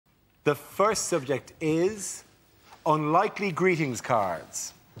The first subject is unlikely greetings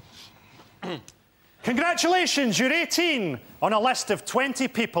cards. Congratulations, you're 18 on a list of 20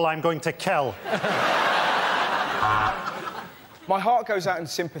 people I'm going to kill. My heart goes out in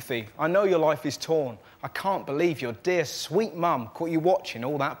sympathy. I know your life is torn. I can't believe your dear, sweet mum caught you watching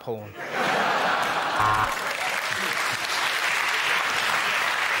all that porn.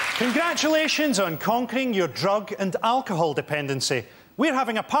 Congratulations on conquering your drug and alcohol dependency. We're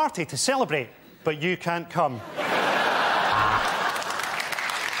having a party to celebrate, but you can't come.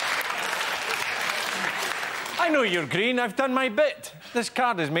 I know you're green. I've done my bit. This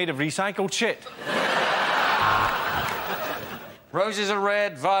card is made of recycled shit. Roses are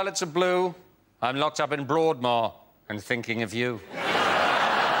red, violets are blue. I'm locked up in Broadmoor and thinking of you.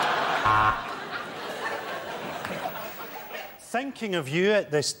 Thinking of you at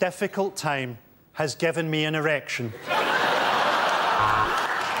this difficult time has given me an erection.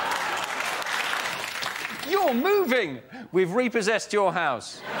 You're moving! We've repossessed your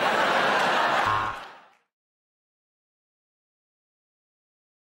house.